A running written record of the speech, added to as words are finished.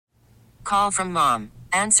Call from mom.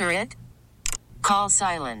 Answer it. Call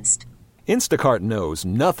silenced. Instacart knows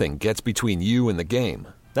nothing gets between you and the game.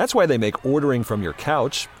 That's why they make ordering from your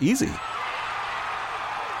couch easy.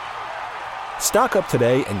 Stock up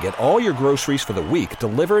today and get all your groceries for the week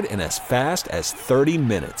delivered in as fast as 30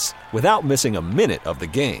 minutes without missing a minute of the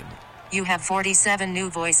game. You have 47 new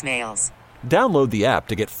voicemails. Download the app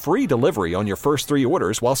to get free delivery on your first 3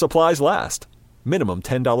 orders while supplies last. Minimum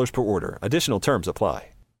 $10 per order. Additional terms apply.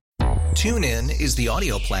 TuneIn is the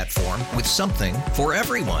audio platform with something for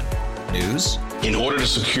everyone. News. In order to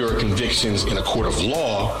secure convictions in a court of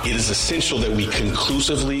law, it is essential that we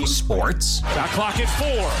conclusively. Sports. Got clock at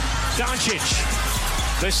 4.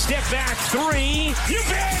 Doncic. The step back 3. You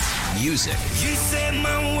bet. Music. You set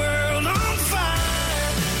my world on fire.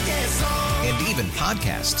 Yes, and even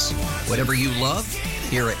podcasts. Whatever you love,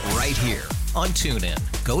 hear it right here on TuneIn.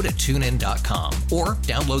 Go to TuneIn.com or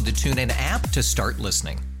download the TuneIn app to start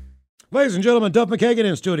listening. Ladies and gentlemen, Duff McKagan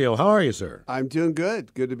in studio. How are you, sir? I'm doing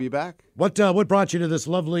good. Good to be back. What brought you to this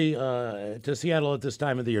lovely, to Seattle at this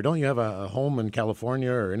time of the year? Don't you have a home in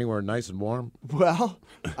California or anywhere nice and warm? Well,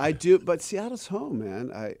 I do, but Seattle's home,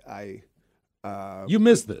 man. You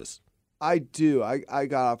miss this. I do. I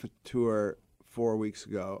got off a tour 4 weeks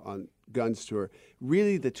ago on Guns tour.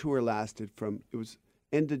 Really, the tour lasted it was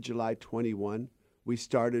end of July 21. We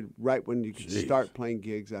started right when you could start playing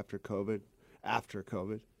gigs after COVID.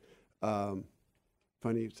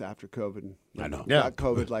 Funny, it's after COVID. I know. Got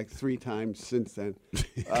COVID like 3 times since then.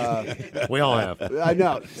 We all have. I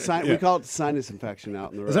know. We call it sinus infection out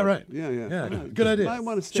in the road. Is that right? Yeah. Good idea. Might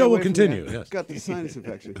want to stay Show away will from continue. that. Yes. Got the sinus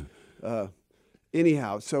infection.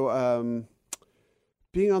 Anyhow, so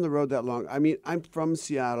being on the road that long, I mean, I'm from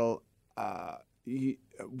Seattle.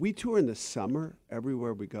 We tour in the summer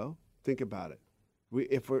everywhere we go. Think about it.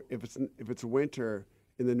 If it's winter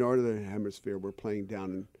in the northern hemisphere, we're playing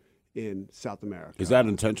down in South America. Is that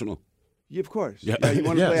intentional? Yeah, of course. Yeah. You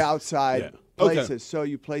want to play outside places, Okay. so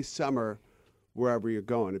you play summer wherever you're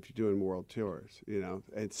going if you're doing world tours,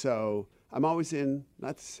 And so I'm always in.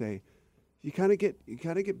 Not to say, you kind of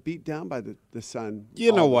get beat down by the sun.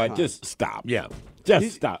 You know all the what? time. Just stop. Yeah.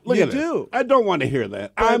 Just stop. Look you at it. do. I don't want to hear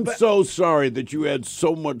that. I'm so sorry that you had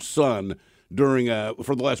so much sun during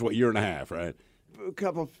for the last year and a half, right? A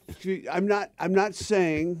couple. I'm not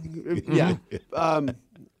saying. Yeah.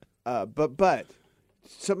 But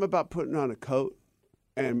something about putting on a coat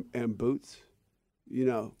and boots,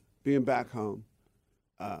 being back home.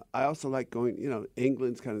 I also like going,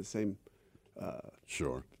 England's kind of the same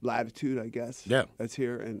Sure. latitude, I guess. Yeah. That's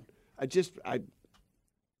here. And I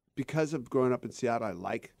because of growing up in Seattle, I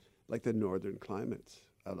like the northern climates.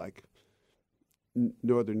 I like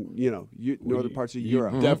northern, northern parts of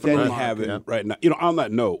Europe. Definitely Denmark. have it right now. On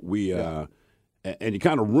that note, we and you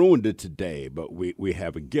kind of ruined it today, but we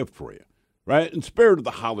have a gift for you, right? In spirit of the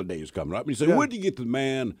holidays coming up, and you say, where do you get the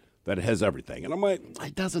man that has everything? And I'm like, he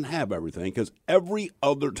doesn't have everything, because every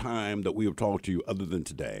other time that we have talked to you other than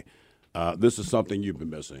today, this is something you've been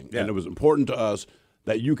missing. And it was important to us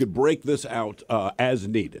that you could break this out as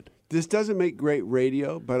needed. This doesn't make great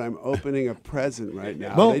radio, but I'm opening a present right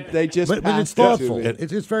now. Well, they just but it's passed thoughtful. it to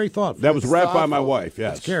me. It's very thoughtful. That was wrapped by my thoughtful. wife,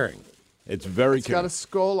 yes. It's caring. It's very It's got a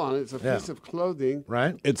skull on it. It's a piece of clothing.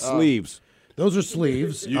 Right? It's sleeves. Those are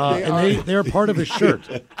sleeves, and they're part of a shirt.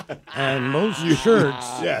 And most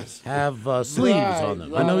shirts have sleeves on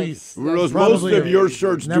them. I know you. Most of your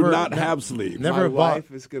shirts do not have sleeves. My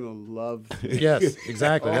wife is going to love this. Yes,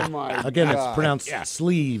 exactly. Again, God. it's pronounced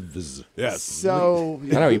sleeves. Yes. I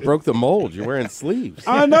know, you broke the mold. You're wearing sleeves.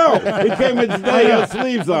 I know. He came in today, he had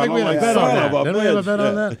sleeves on. I think we had a bet on that. Didn't we have a bet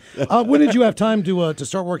on that? When did you have time to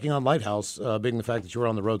start working on Lighthouse, being the fact that you were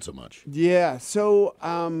on the road so much? Yeah, so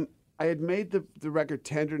I had made the record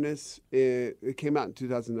Tenderness. It came out in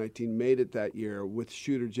 2019, made it that year with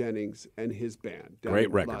Shooter Jennings and his band down Great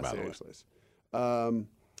in record, Los by the way. Angeles.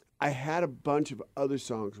 I had a bunch of other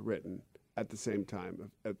songs written at the same time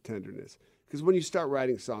of Tenderness. Because when you start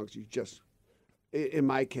writing songs, you just, in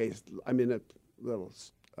my case, I'm in a little,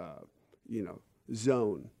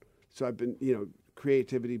 zone. So I've been,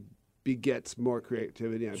 creativity begets more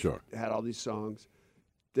creativity. I've had all these songs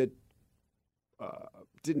that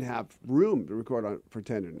didn't have room to record on for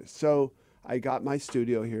Tenderness. So I got my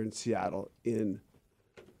studio here in Seattle in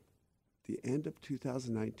the end of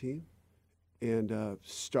 2019 and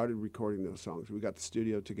started recording those songs. We got the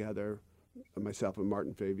studio together, myself and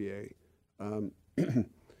Martin Favier,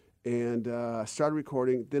 and started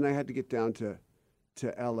recording. Then I had to get down to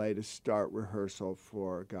LA to start rehearsal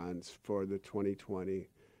for Guns for the 2020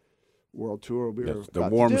 World Tour. We were the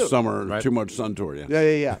about warm to do. summer, too much sun tour.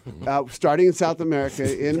 Yeah. Starting in South America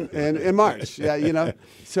in March. Yeah,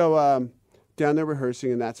 So down there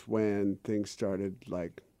rehearsing, and that's when things started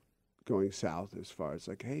like going south as far as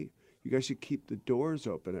like, hey, you guys should keep the doors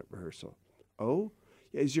open at rehearsal. Oh,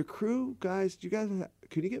 yeah, is your crew guys?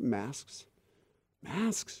 Can you get masks?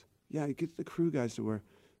 Masks? Yeah, you get the crew guys to wear.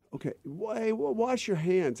 Okay, well, wash your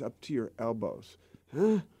hands up to your elbows.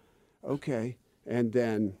 Huh? Okay, and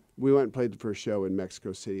then we went and played the first show in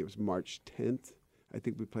Mexico City. It was March 10th. I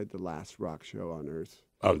think we played the last rock show on Earth.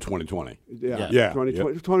 Oh, 2020. Yeah.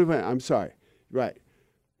 2020. I'm sorry. Right.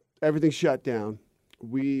 Everything shut down.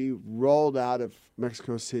 We rolled out of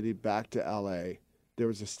Mexico City back to L.A. There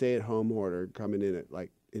was a stay-at-home order coming in at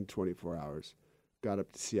in 24 hours. Got up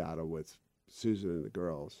to Seattle with Susan and the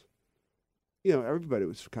girls. You know, everybody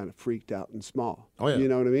was kind of freaked out and small. Oh, yeah. You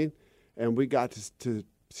know what I mean? And we got to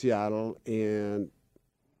Seattle, and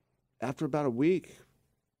after about a week,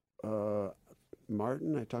 I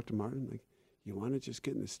talked to Martin, like, you want to just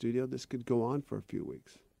get in the studio? This could go on for a few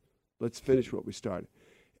weeks. Let's finish what we started.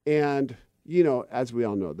 And, you know, as we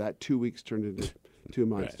all know, that 2 weeks turned into 2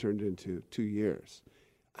 months, turned into 2 years.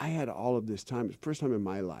 I had all of this time. It's the first time in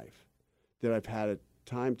my life that I've had a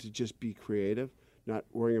time to just be creative, not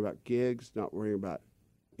worrying about gigs, not worrying about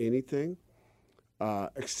anything,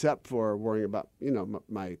 except for worrying about, you know,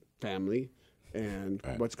 my family and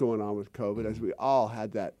what's going on with COVID, as we all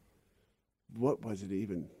had that. What was it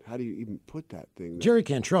even? How do you even put that thing there? Jerry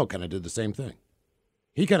Cantrell kind of did the same thing.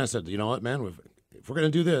 He kind of said, you know what, man, if we're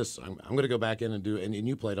going to do this, I'm going to go back in and do, and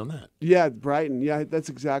you played on that. Yeah, Brighton. Yeah, that's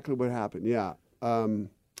exactly what happened. Yeah. And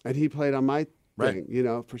he played on my thing, you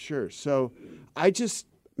know, for sure. So I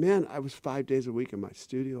was 5 days a week in my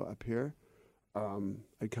studio up here.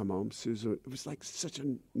 I'd come home. Susan, it was like such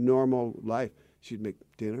a normal life. She'd make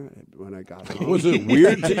dinner when I got home. Was it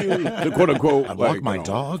weird to you, to quote unquote, I'd walk my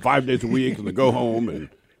dog 5 days a week and to go home and,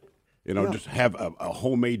 you know, just have a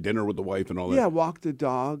homemade dinner with the wife and all that? Yeah, walk the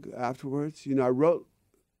dog afterwards. You know, I wrote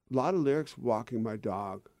a lot of lyrics walking my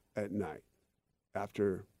dog at night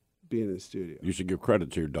after being in the studio. You should give credit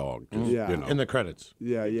to your dog. Just, yeah. You know. In the credits.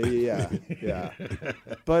 Yeah.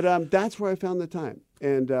 But that's where I found the time.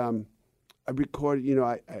 And I recorded, you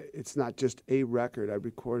know, it's not just a record. I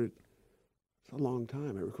recorded, it's a long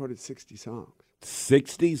time. I recorded 60 songs.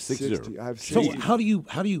 60? 60. I have 60. So how do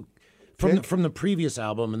you from the previous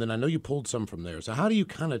album, and then I know you pulled some from there. So how do you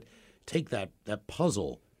kind of take that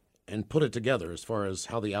puzzle and put it together as far as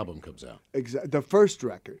how the album comes out? The first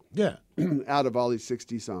record. Yeah. Out of all these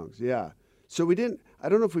 60 songs. Yeah. So I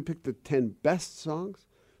don't know if we picked the 10 best songs,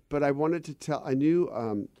 but I wanted to I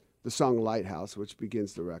knew the song Lighthouse, which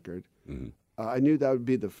begins the record. Mm-hmm. I knew that would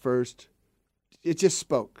be the first. It just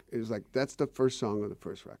spoke. It was like, that's the first song of the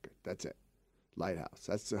first record. That's it. Lighthouse.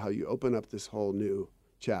 That's how you open up this whole new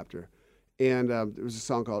chapter. And there was a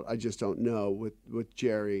song called I Just Don't Know with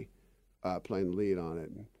Jerry playing the lead on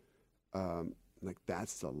it. And, like,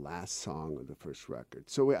 that's the last song of the first record.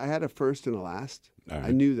 So I had a first and a last. Right.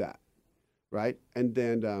 I knew that, right? And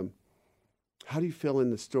then how do you fill in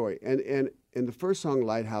the story? And the first song,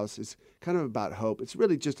 Lighthouse, is kind of about hope. It's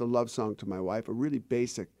really just a love song to my wife, a really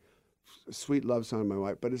basic, sweet love song to my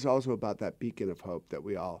wife, but it's also about that beacon of hope that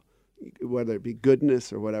we all, whether it be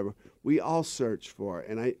goodness or whatever, we all search for.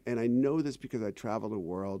 And I know this because I travel the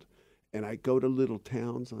world, and I go to little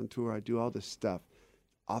towns on tour. I do all this stuff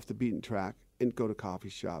off the beaten track and go to coffee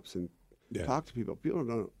shops and talk to people.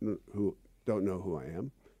 People don't know who I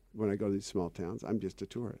am when I go to these small towns. I'm just a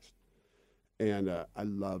tourist. And I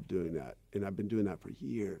love doing that. And I've been doing that for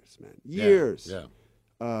years, man. Years. Yeah.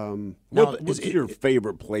 What's your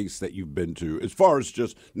favorite place that you've been to, as far as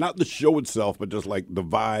just not the show itself, but just like the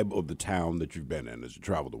vibe of the town that you've been in as you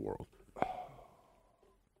travel the world?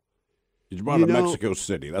 You brought up Mexico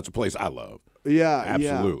City. That's a place I love. Yeah,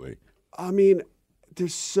 absolutely. Yeah. I mean,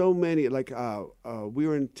 there's so many. Like we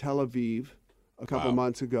were in Tel Aviv a couple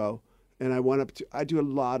months ago, and I went up to. I do a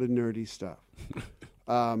lot of nerdy stuff,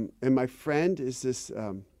 and my friend is this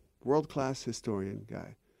world-class historian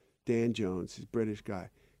guy. Dan Jones, he's a British guy.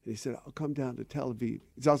 And he said, I'll come down to Tel Aviv.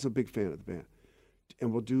 He's also a big fan of the band.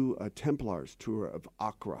 And we'll do a Templars tour of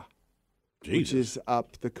Accra, which is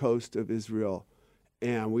up the coast of Israel.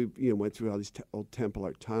 And we went through all these old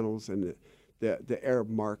Templar tunnels and the Arab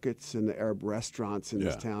markets and the Arab restaurants in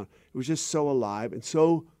this town. It was just so alive and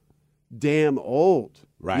so damn old.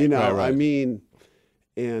 Right, right. I mean,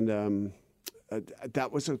 and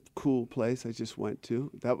that was a cool place I just went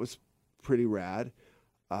to. That was pretty rad.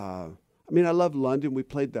 I mean, I love London. We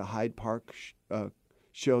played the Hyde Park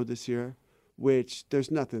show this year, which there's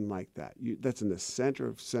nothing like that. That's in the center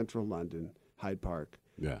of central London, Hyde Park.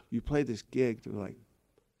 Yeah. You play this gig to like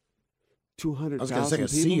 200,000 people. I was going to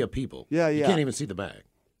say a sea of people. Yeah. You can't even see the back.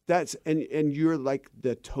 and you're like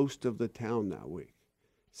the toast of the town that week.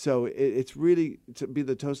 So it's really to be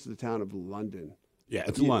the toast of the town of London. Yeah,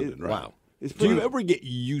 it's London, right? Wow. Do you ever get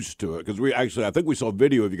used to it? Because I think we saw a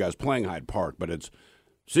video of you guys playing Hyde Park, but it's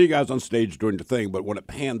see you guys on stage doing the thing, but when it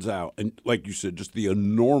pans out, and like you said, just the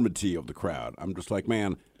enormity of the crowd, I'm just like,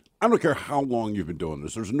 man, I don't care how long you've been doing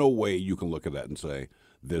this. There's no way you can look at that and say,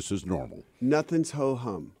 this is normal. Nothing's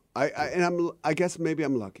ho-hum. I guess maybe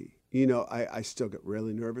I'm lucky. You know, I still get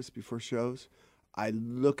really nervous before shows. I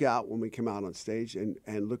look out when we come out on stage and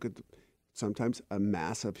look at sometimes a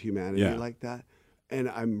mass of humanity like that. And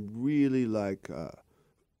I'm really like,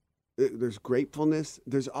 there's gratefulness.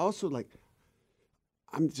 There's also like,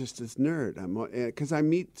 I'm just this nerd. Because I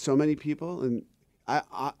meet so many people, and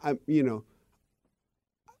I'm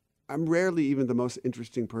rarely even the most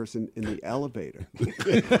interesting person in the elevator.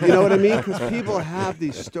 You know what I mean? Because people have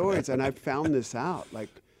these stories, and I've found this out. Like,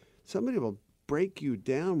 somebody will break you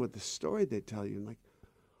down with the story they tell you, and like,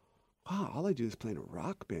 wow, all I do is play in a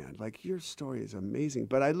rock band. Like, your story is amazing.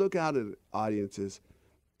 But I look out at audiences,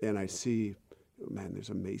 and I see, man, there's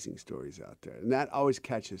amazing stories out there, and that always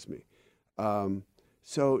catches me.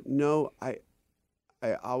 So no, I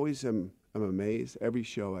always am amazed every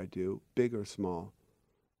show I do, big or small,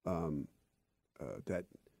 that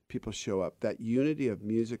people show up. That unity of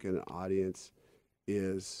music and an audience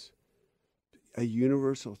is a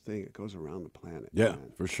universal thing. It goes around the planet. Yeah,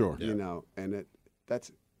 man. for sure. You know, and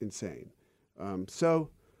that's insane. So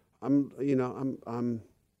I'm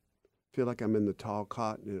feel like I'm in the tall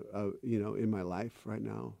cotton, in my life right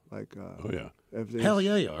now. Like, hell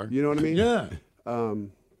yeah, you are. You know what I mean? Yeah.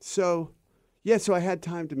 So I had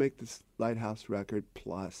time to make this Lighthouse record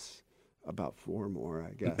plus about 4 more,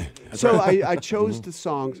 I guess. So I chose the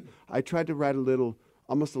songs. I tried to write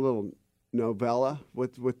almost a little novella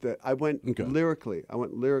with the. I went lyrically. I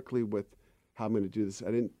went lyrically with how I'm going to do this.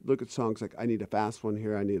 I didn't look at songs like I need a fast one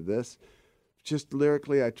here. I need this. Just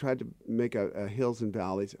lyrically, I tried to make a hills and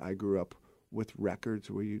valleys. I grew up with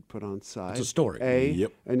records where you'd put on side It's a story.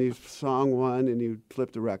 And you song one, and you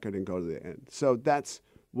flip the record and go to the end. So that's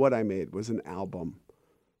what I made, was an album.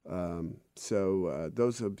 So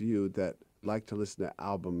those of you that like to listen to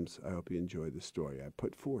albums, I hope you enjoy the story I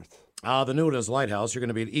put forth. The new one is Lighthouse. You're going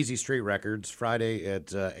to be at Easy Street Records Friday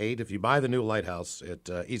at 8. If you buy the new Lighthouse at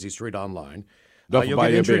Easy Street online, you'll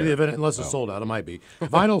get entry to the event unless it's sold out. It might be.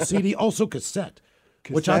 Vinyl, CD, also cassette.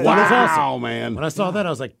 Which I thought was awesome. Wow, man. When I saw that, I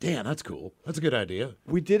was like, damn, that's cool. That's a good idea.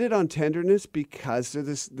 We did it on Tenderness because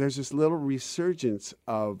there's this little resurgence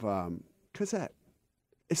of cassette.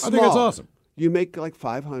 It's small. I think it's awesome. You make like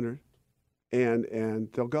 500, and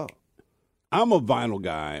they'll go. I'm a vinyl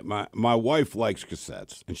guy. My wife likes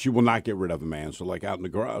cassettes, and she will not get rid of them, man. So, like, out in the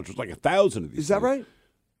garage, there's like 1,000 of these. Is that right?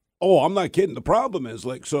 Oh, I'm not kidding. The problem is,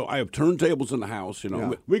 like, so I have turntables in the house, you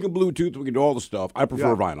know. Yeah. We can Bluetooth, we can do all the stuff. I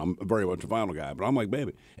prefer vinyl. I'm very much a vinyl guy. But I'm like,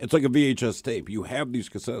 baby, it's like a VHS tape. You have these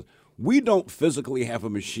cassettes. We don't physically have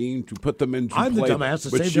a machine to put them into I'm play, the dumbass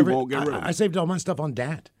that saved won't get rid of them. I saved all my stuff on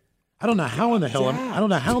DAT. I don't know how in the hell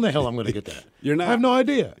I'm going to get that. You're not. I have no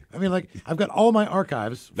idea. I mean, like, I've got all my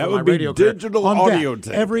archives that from would my radio be digital audio tape.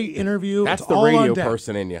 tape. Every interview. That's it's the all radio on DAT.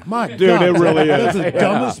 person in you. My Dude, God, it really that's is. the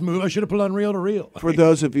dumbest move. I should have put on reel to reel. For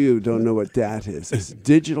those of you who don't know what DAT is, it's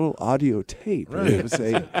digital audio tape. Right. It was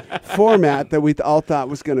a format that we all thought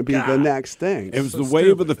was going to be the next thing. It was the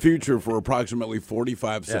wave of the future for approximately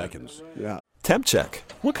 45 seconds. Yeah. Temp check.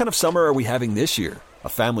 What kind of summer are we having this year? A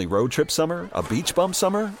family road trip summer? A beach bum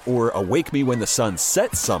summer? Or a wake me when the sun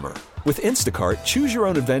sets summer? With Instacart, choose your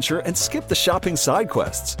own adventure and skip the shopping side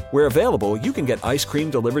quests. Where available, you can get ice cream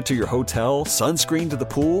delivered to your hotel, sunscreen to the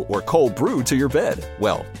pool, or cold brew to your bed.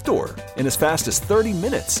 Well, door. In as fast as 30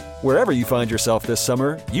 minutes. Wherever you find yourself this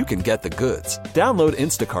summer, you can get the goods. Download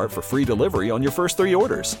Instacart for free delivery on your first 3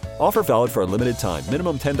 orders. Offer valid for a limited time.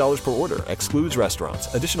 Minimum $10 per order. Excludes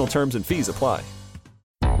restaurants. Additional terms and fees apply.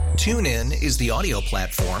 TuneIn is the audio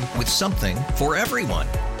platform with something for everyone.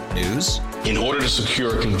 News. In order to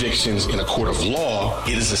secure convictions in a court of law,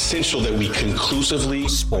 it is essential that we conclusively.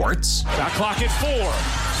 Sports. Shot clock at 4.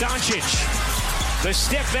 Doncic. The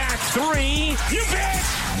step back 3. You bet.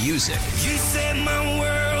 Music. You set my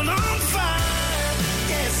world on fire.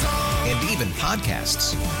 Yes, and even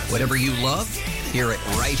podcasts. Whatever you love, hear it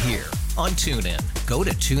right here on TuneIn. Go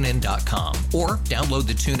to TuneIn.com or download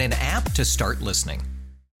the TuneIn app to start listening.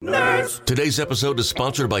 Nerds. Today's episode is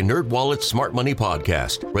sponsored by NerdWallet's Smart Money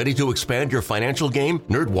Podcast. Ready to expand your financial game?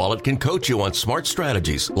 NerdWallet can coach you on smart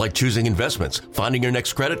strategies like choosing investments, finding your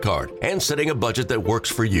next credit card, and setting a budget that works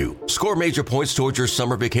for you. Score major points towards your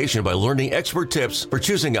summer vacation by learning expert tips for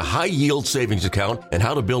choosing a high-yield savings account and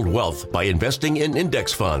how to build wealth by investing in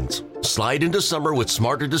index funds. Slide into summer with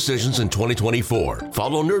smarter decisions in 2024.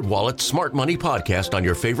 Follow NerdWallet's Smart Money Podcast on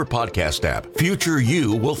your favorite podcast app. Future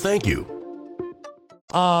you will thank you.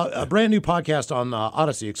 A brand new podcast on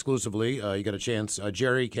Odyssey exclusively. You got a chance.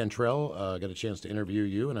 Jerry Cantrell got a chance to interview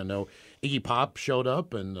you, and I know Iggy Pop showed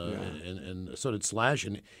up, and so did Slash.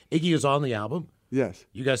 And Iggy is on the album. Yes.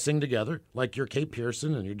 You guys sing together like you're Kate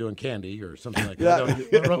Pearson and you're doing Candy or something like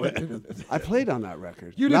that. I played on that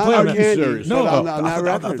record. You did play on that. Candy, No, on that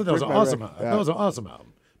record. I thought that was awesome. Yeah. That was an awesome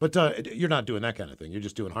album. But you're not doing that kind of thing. You're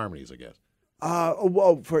just doing harmonies, I guess.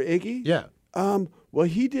 Well, for Iggy? Yeah. Well,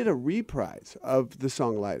 he did a reprise of the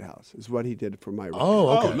song Lighthouse, is what he did for my record.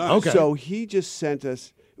 Oh, okay. Nice. Okay. So he just sent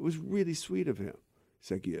us, it was really sweet of him. He's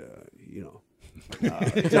like,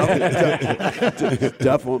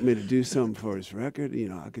 Duff want me to do something for his record.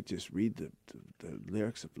 I could just read the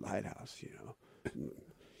lyrics of Lighthouse,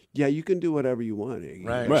 Yeah, you can do whatever you want, Iggy.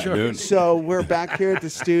 Right, sure. Dude. So we're back here at the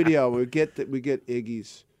studio. We get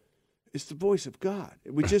Iggy's. It's the voice of God.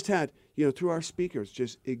 We just had, through our speakers,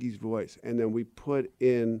 just Iggy's voice, and then we put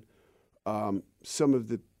in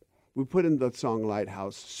we put in the song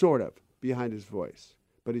Lighthouse, sort of behind his voice,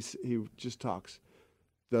 but he just talks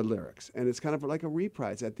the lyrics, and it's kind of like a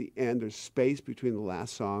reprise. At the end, there's space between the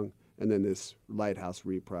last song and then this Lighthouse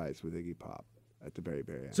reprise with Iggy Pop at the very,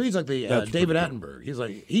 very end. So he's like the David Attenborough. He's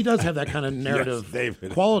like, he does have that kind of narrative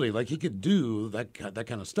quality. Like he could do that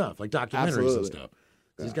kind of stuff, like documentaries Absolutely. and stuff.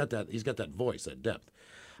 Yeah. He's got that voice, that depth.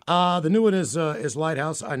 The new one is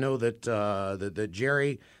Lighthouse. I know that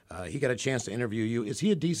Jerry, he got a chance to interview you. Is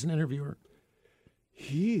he a decent interviewer?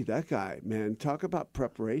 That guy, man, talk about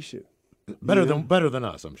preparation. Better than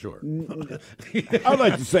us, I'm sure. I'd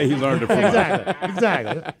like to say he learned it from us.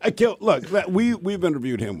 Exactly. Look, we've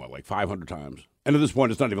interviewed him, like 500 times. And at this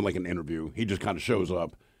point, it's not even like an interview. He just kind of shows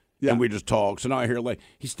up, and we just talk. So now I hear,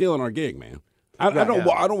 he's stealing our gig, man. I don't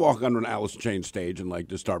walk under an Alice in Chains stage and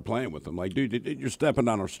just start playing with him. Like, dude, you're stepping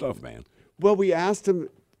on our stuff, man. Well, we asked him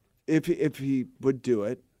if he would do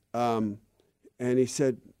it, and he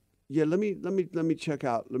said, "Yeah, let me check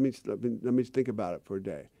out. Let me think about it for a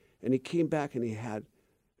day." And he came back and he had,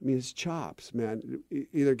 his chops, man.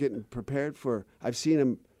 Either getting prepared for. I've seen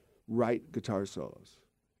him write guitar solos,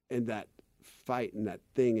 and that fight and that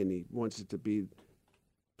thing, and he wants it to be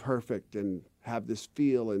perfect and have this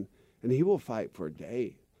feel and he will fight for a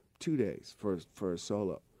day, 2 days for a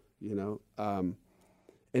solo, and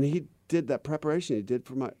he did that preparation he did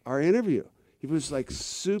for our interview. He was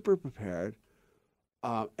super prepared,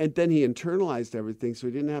 and then he internalized everything, so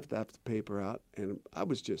he didn't have to paper out. And I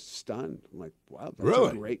was just stunned. I'm like, wow,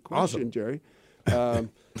 that's a great question, awesome. Jerry. Damn,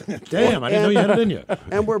 I didn't know you had it in you.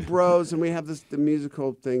 And we're bros, and we have the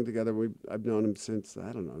musical thing together. I've known him since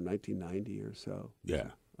 1990 or so. Yeah,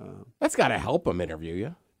 that's got to help him interview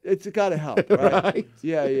you. It's got to help, right?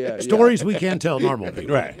 Yeah. Stories we can't tell normal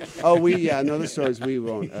people. right. Oh, the stories we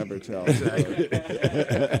won't ever tell.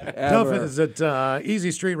 Duff is at Easy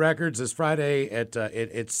Street Records this Friday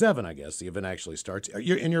at 7, I guess. The event actually starts.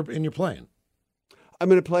 You're playing. I'm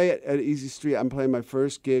going to play at Easy Street. I'm playing my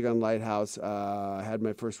first gig on Lighthouse. I had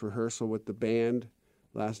my first rehearsal with the band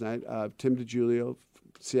last night. Tim DiGiulio,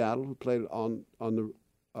 Seattle, who played on the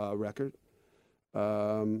record.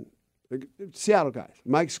 Seattle guys.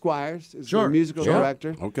 Mike Squires is the musical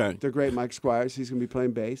director. Okay. The great Mike Squires. He's going to be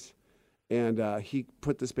playing bass. And he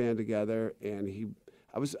put this band together, and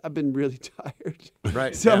I've been really tired.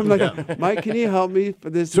 Right. So I'm like, Mike, can you help me for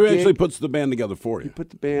this So he gig? actually puts the band together for you. He put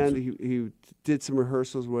the band, he did some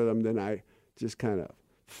rehearsals with them, then I just kind of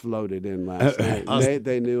floated in last night.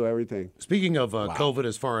 They knew everything. Speaking of COVID,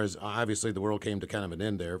 as far as obviously the world came to kind of an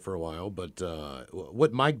end there for a while, but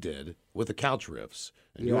what Mike did with the couch riffs,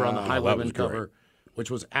 and you were on the Highwayman cover,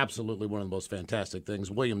 which was absolutely one of the most fantastic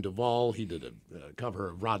things. William Duvall, he did a cover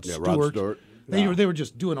of Rod Stewart. Rod Stewart. They were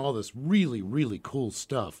just doing all this really, really cool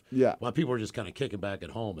stuff. Yeah. While people were just kind of kicking back at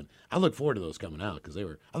home, and I look forward to those coming out because I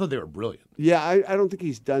thought they were brilliant. Yeah, I don't think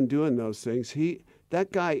he's done doing those things.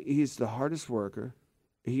 That guy, he's the hardest worker.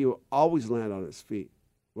 He will always land on his feet,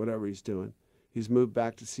 whatever he's doing. He's moved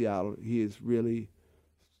back to Seattle. He is really,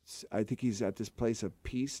 I think he's at this place of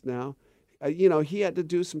peace now. He had to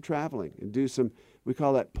do some traveling and do some, we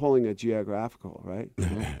call that pulling a geographical, right?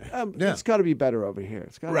 It's got to be better over here.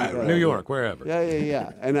 It's got to be better. New York, wherever.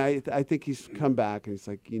 Yeah. And I think he's come back and he's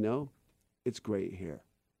like, it's great here.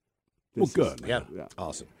 Good. Yeah.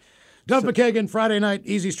 Awesome. Duff McKagan, Friday night,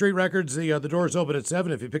 Easy Street Records. The doors open at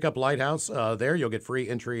 7. If you pick up Lighthouse there, you'll get free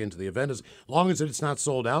entry into the event as long as it's not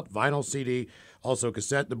sold out. Vinyl, CD, also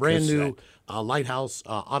cassette. The brand new Lighthouse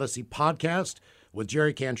Odyssey podcast with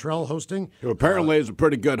Jerry Cantrell hosting. Who apparently is a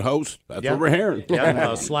pretty good host. That's what we're hearing.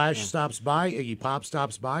 Yeah, Slash stops by, Iggy Pop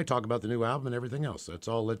stops by, talk about the new album and everything else. That's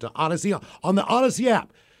all at Odyssey on the Odyssey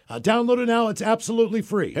app. Download it now. It's absolutely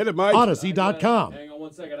free. Hit it, Mike. Odyssey.com. Hang on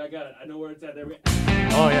 1 second. I got it. I know where it's at. There we go.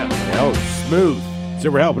 Oh, yeah. Oh, smooth. So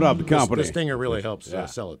we're helping out the company. The stinger really helps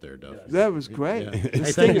sell it there, Duff. That was great. Yeah.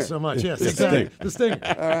 Hey, thank you so much. Yes, exactly. The stinger.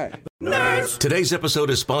 All right. Today's episode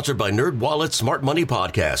is sponsored by NerdWallet's Smart Money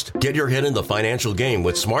Podcast. Get your head in the financial game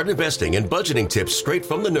with smart investing and budgeting tips straight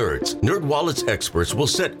from the nerds. NerdWallet's experts will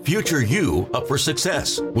set future you up for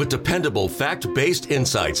success with dependable, fact-based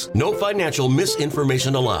insights. No financial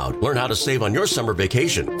misinformation allowed. Learn how to save on your summer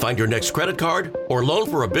vacation, find your next credit card, or loan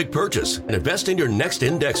for a big purchase, and invest in your next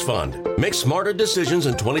index fund. Make smarter decisions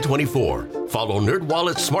in 2024. Follow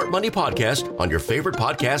NerdWallet's Smart Money Podcast on your favorite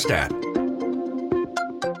podcast app.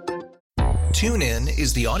 TuneIn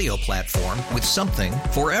is the audio platform with something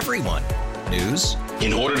for everyone. News.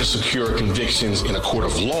 In order to secure convictions in a court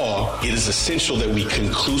of law, it is essential that we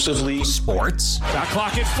conclusively. Sports. Shot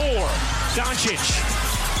clock at 4.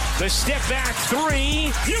 Doncic. The step back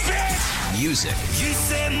 3. You bet. Music. You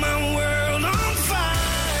set my world on fire.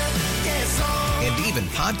 Yes, and even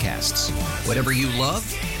podcasts. Whatever you love,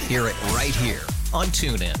 hear it right here on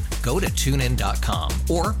TuneIn. Go to TuneIn.com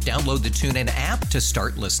or download the TuneIn app to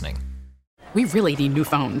start listening. We really need new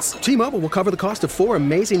phones. T-Mobile will cover the cost of 4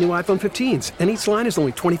 amazing new iPhone 15s, and each line is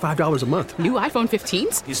only $25 a month. New iPhone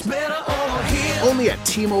 15s? It's better over here. Only at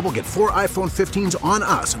T-Mobile, get 4 iPhone 15s on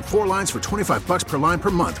us and 4 lines for $25 per line per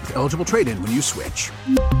month with eligible trade-in when you switch.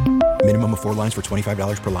 Minimum of 4 lines for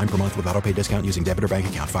 $25 per line per month with autopay discount using debit or bank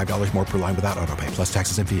account. $5 more per line without autopay, plus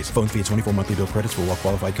taxes and fees. Phone fee at 24 monthly bill credits for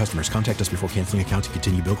well-qualified customers. Contact us before canceling account to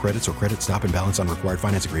continue bill credits or credit stop and balance on required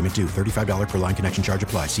finance agreement due. $35 per line connection charge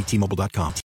applies. See T-Mobile.com.